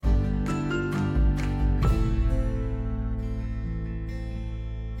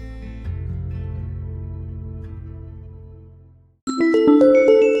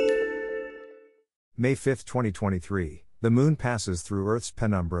May 5, 2023, the Moon passes through Earth's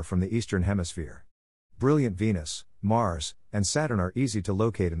penumbra from the eastern hemisphere. Brilliant Venus, Mars, and Saturn are easy to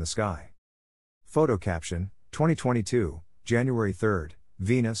locate in the sky. Photo caption, 2022, January 3,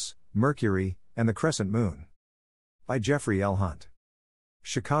 Venus, Mercury, and the Crescent Moon. By Jeffrey L. Hunt.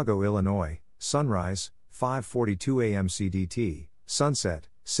 Chicago, Illinois, sunrise, 5:42 a.m. CDT, sunset,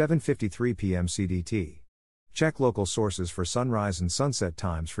 7:53 p.m. CDT. Check local sources for sunrise and sunset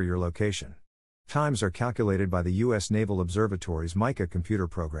times for your location. Times are calculated by the U.S. Naval Observatory's Mica computer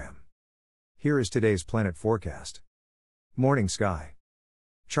program. Here is today's planet forecast. Morning sky.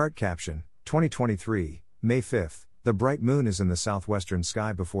 Chart caption, 2023, May 5, the bright moon is in the southwestern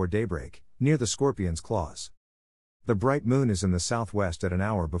sky before daybreak, near the Scorpion's claws. The bright moon is in the southwest at an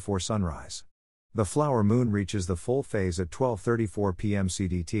hour before sunrise. The flower moon reaches the full phase at 12:34 p.m.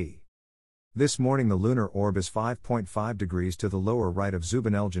 CDT. This morning the lunar orb is 5.5 degrees to the lower right of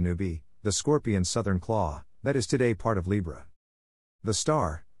Zubin el-Janubi, the Scorpion's southern claw, that is today part of Libra. The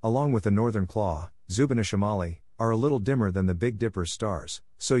star, along with the northern claw, Zubin el-Shamali, are a little dimmer than the Big Dipper's stars,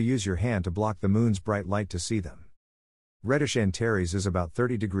 so use your hand to block the moon's bright light to see them. Reddish Antares is about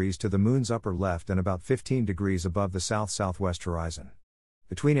 30 degrees to the moon's upper left and about 15 degrees above the south-southwest horizon.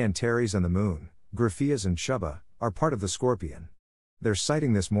 Between Antares and the moon, Grapheas and Chuba are part of the Scorpion. Their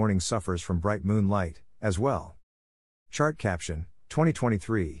sighting this morning suffers from bright moonlight, as well. Chart caption,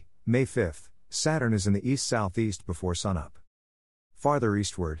 2023, May 5, Saturn is in the east-southeast before sunup. Farther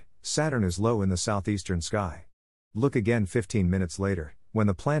eastward, Saturn is low in the southeastern sky. Look again 15 minutes later, when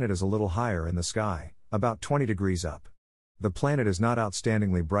the planet is a little higher in the sky, about 20 degrees up. The planet is not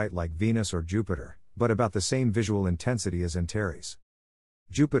outstandingly bright like Venus or Jupiter, but about the same visual intensity as Antares.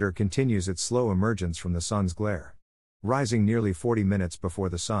 Jupiter continues its slow emergence from the sun's glare. Rising nearly 40 minutes before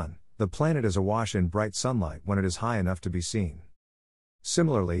the sun, the planet is awash in bright sunlight when it is high enough to be seen.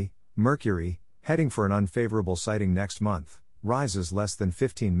 Similarly, Mercury, heading for an unfavorable sighting next month, rises less than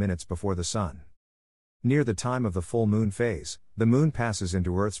 15 minutes before the sun. Near the time of the full moon phase, the moon passes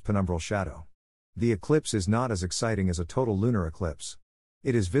into Earth's penumbral shadow. The eclipse is not as exciting as a total lunar eclipse.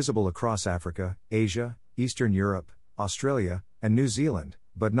 It is visible across Africa, Asia, Eastern Europe, Australia, and New Zealand,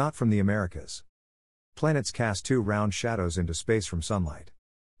 but not from the Americas. Planets cast two round shadows into space from sunlight.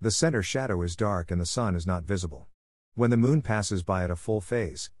 The center shadow is dark and the sun is not visible. When the moon passes by at a full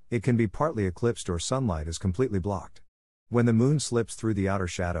phase, it can be partly eclipsed or sunlight is completely blocked. When the moon slips through the outer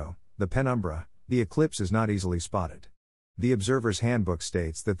shadow, the penumbra, the eclipse is not easily spotted. The Observer's Handbook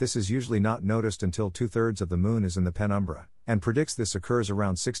states that this is usually not noticed until 2/3 of the moon is in the penumbra, and predicts this occurs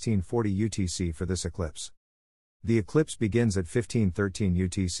around 1640 UTC for this eclipse. The eclipse begins at 1513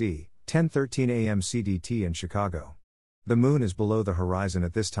 UTC, 10:13 a.m. CDT in Chicago. The moon is below the horizon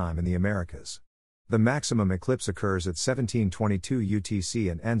at this time in the Americas. The maximum eclipse occurs at 1722 UTC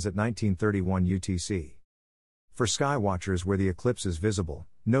and ends at 1931 UTC. For sky watchers where the eclipse is visible,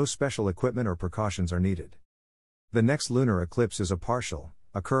 no special equipment or precautions are needed. The next lunar eclipse is a partial,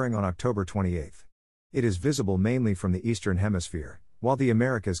 occurring on October 28. It is visible mainly from the eastern hemisphere, while the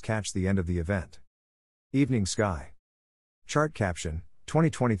Americas catch the end of the event. Evening sky. Chart caption,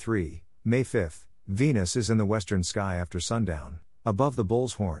 2023, May 5, Venus is in the western sky after sundown, above the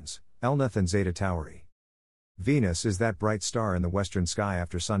bull's horns, Elnath and Zeta Tauri. Venus is that bright star in the western sky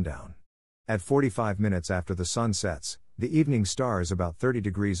after sundown. At 45 minutes after the sun sets, the evening star is about 30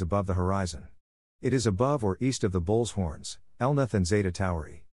 degrees above the horizon. It is above or east of the bull's horns, Elnath and Zeta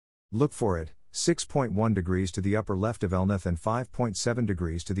Tauri. Look for it, 6.1 degrees to the upper left of Elnath and 5.7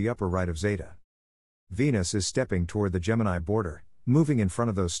 degrees to the upper right of Zeta. Venus is stepping toward the Gemini border, moving in front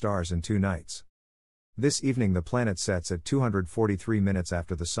of those stars in 2 nights. This evening the planet sets at 243 minutes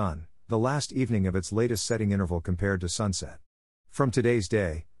after the sun, the last evening of its latest setting interval compared to sunset. From today's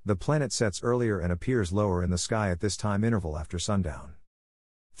day, the planet sets earlier and appears lower in the sky at this time interval after sundown.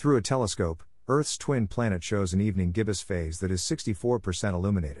 Through a telescope, Earth's twin planet shows an evening gibbous phase that is 64%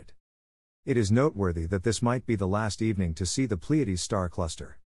 illuminated. It is noteworthy that this might be the last evening to see the Pleiades star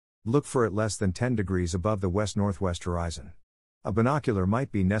cluster. Look for it less than 10 degrees above the west-northwest horizon. A binocular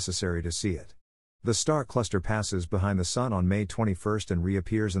might be necessary to see it. The star cluster passes behind the Sun on May 21 and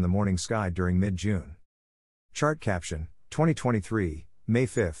reappears in the morning sky during mid-June. Chart caption, 2023, May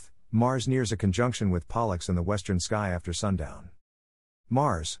 5, Mars nears a conjunction with Pollux in the western sky after sundown.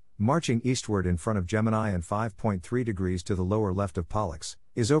 Mars, marching eastward in front of Gemini and 5.3 degrees to the lower left of Pollux,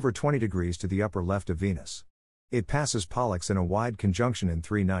 is over 20 degrees to the upper left of Venus. It passes Pollux in a wide conjunction in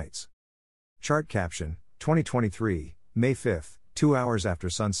 3 nights. Chart caption, 2023, May 5, 2 hours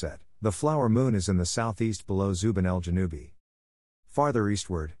after sunset, the flower moon is in the southeast below Zubin el-Janubi. Farther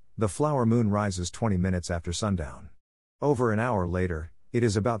eastward, the flower moon rises 20 minutes after sundown. Over an hour later, It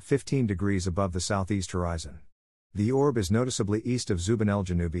is about 15 degrees above the southeast horizon. The orb is noticeably east of Zubin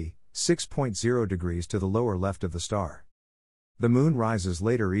el-Janubi, 6.0 degrees to the lower left of the star. The moon rises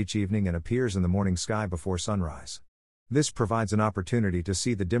later each evening and appears in the morning sky before sunrise. This provides an opportunity to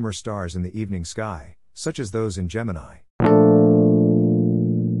see the dimmer stars in the evening sky, such as those in Gemini.